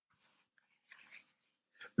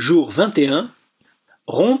Jour 21.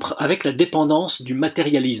 Rompre avec la dépendance du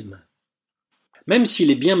matérialisme. Même si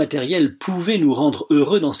les biens matériels pouvaient nous rendre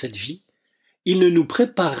heureux dans cette vie, ils ne nous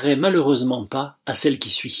prépareraient malheureusement pas à celle qui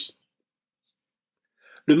suit.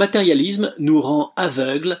 Le matérialisme nous rend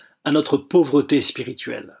aveugles à notre pauvreté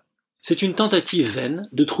spirituelle. C'est une tentative vaine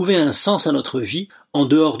de trouver un sens à notre vie en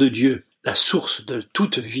dehors de Dieu, la source de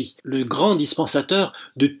toute vie, le grand dispensateur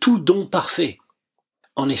de tout don parfait.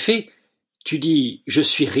 En effet, tu dis « Je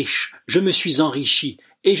suis riche, je me suis enrichi,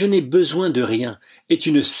 et je n'ai besoin de rien », et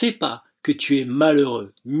tu ne sais pas que tu es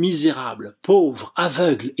malheureux, misérable, pauvre,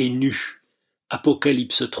 aveugle et nu.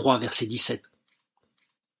 Apocalypse 3, verset 17.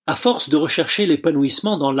 À force de rechercher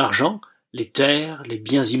l'épanouissement dans l'argent, les terres, les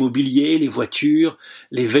biens immobiliers, les voitures,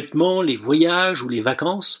 les vêtements, les voyages ou les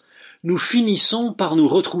vacances, nous finissons par nous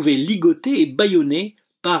retrouver ligotés et bâillonnés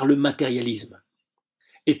par le matérialisme.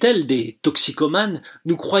 Et tels des toxicomanes,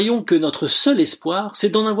 nous croyons que notre seul espoir,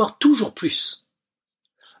 c'est d'en avoir toujours plus.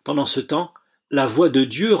 Pendant ce temps, la voix de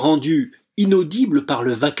Dieu, rendue inaudible par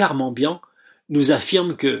le vacarme ambiant, nous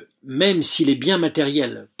affirme que, même si les biens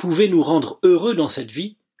matériels pouvaient nous rendre heureux dans cette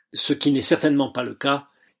vie, ce qui n'est certainement pas le cas,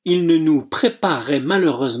 ils ne nous prépareraient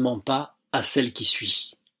malheureusement pas à celle qui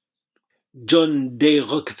suit. John D.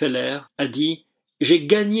 Rockefeller a dit « J'ai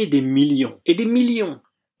gagné des millions et des millions,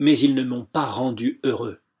 mais ils ne m'ont pas rendu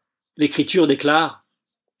heureux. » L'Écriture déclare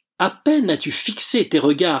 « À peine as-tu fixé tes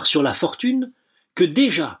regards sur la fortune que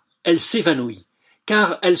déjà elle s'évanouit,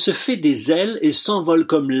 car elle se fait des ailes et s'envole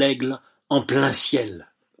comme l'aigle en plein ciel. »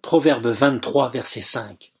 Proverbe 23, verset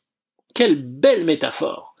 5. Quelle belle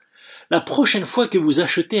métaphore! La prochaine fois que vous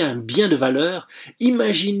achetez un bien de valeur,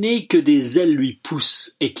 imaginez que des ailes lui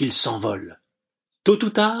poussent et qu'il s'envole. Tôt ou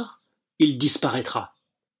tard, il disparaîtra.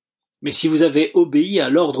 Mais si vous avez obéi à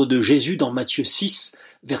l'ordre de Jésus dans Matthieu 6,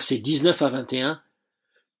 versets 19 à 21,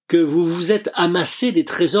 que vous vous êtes amassé des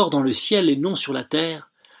trésors dans le ciel et non sur la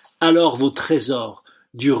terre, alors vos trésors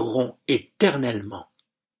dureront éternellement.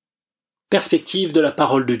 Perspective de la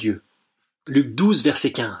parole de Dieu. Luc 12,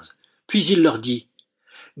 verset 15. Puis il leur dit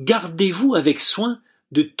 « Gardez-vous avec soin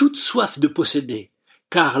de toute soif de posséder,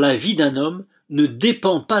 car la vie d'un homme ne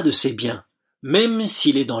dépend pas de ses biens, même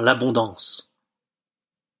s'il est dans l'abondance. »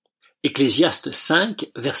 Ecclésiaste 5,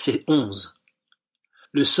 verset 11.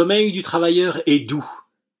 Le sommeil du travailleur est doux,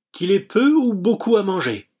 qu'il ait peu ou beaucoup à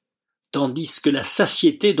manger, tandis que la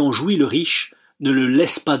satiété dont jouit le riche ne le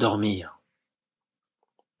laisse pas dormir.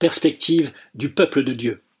 Perspective du peuple de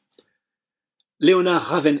Dieu. Léonard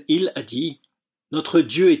Ravenhill a dit « Notre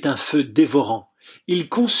Dieu est un feu dévorant. Il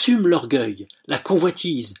consume l'orgueil, la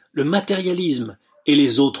convoitise, le matérialisme et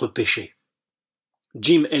les autres péchés. »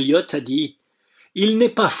 Jim Elliot a dit « Il n'est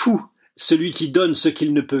pas fou, celui qui donne ce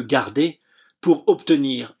qu'il ne peut garder pour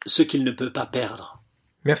obtenir ce qu'il ne peut pas perdre. »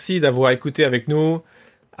 Merci d'avoir écouté avec nous.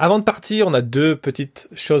 Avant de partir, on a 2 petites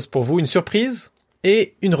choses pour vous, une surprise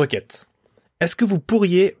et une requête. Est-ce que vous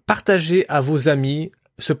pourriez partager à vos amis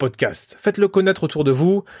ce podcast? Faites-le connaître autour de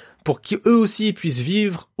vous pour qu'eux aussi puissent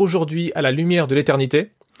vivre aujourd'hui à la lumière de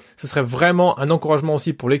l'éternité. Ce serait vraiment un encouragement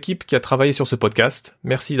aussi pour l'équipe qui a travaillé sur ce podcast.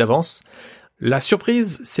 Merci d'avance. La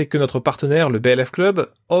surprise, c'est que notre partenaire, le BLF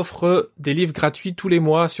Club, offre des livres gratuits tous les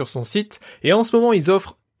mois sur son site. Et en ce moment, ils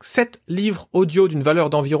offrent 7 livres audio d'une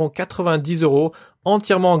valeur d'environ 90 €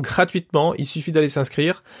 entièrement gratuitement. Il suffit d'aller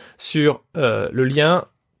s'inscrire sur le lien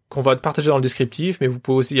qu'on va partager dans le descriptif, mais vous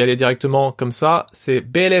pouvez aussi y aller directement comme ça. C'est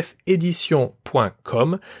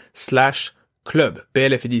blfedition.com/club.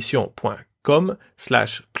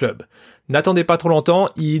 blfedition.com/club. N'attendez pas trop longtemps,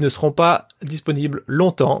 ils ne seront pas disponibles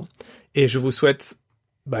longtemps. Et je vous souhaite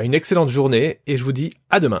une excellente journée et je vous dis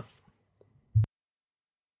à demain.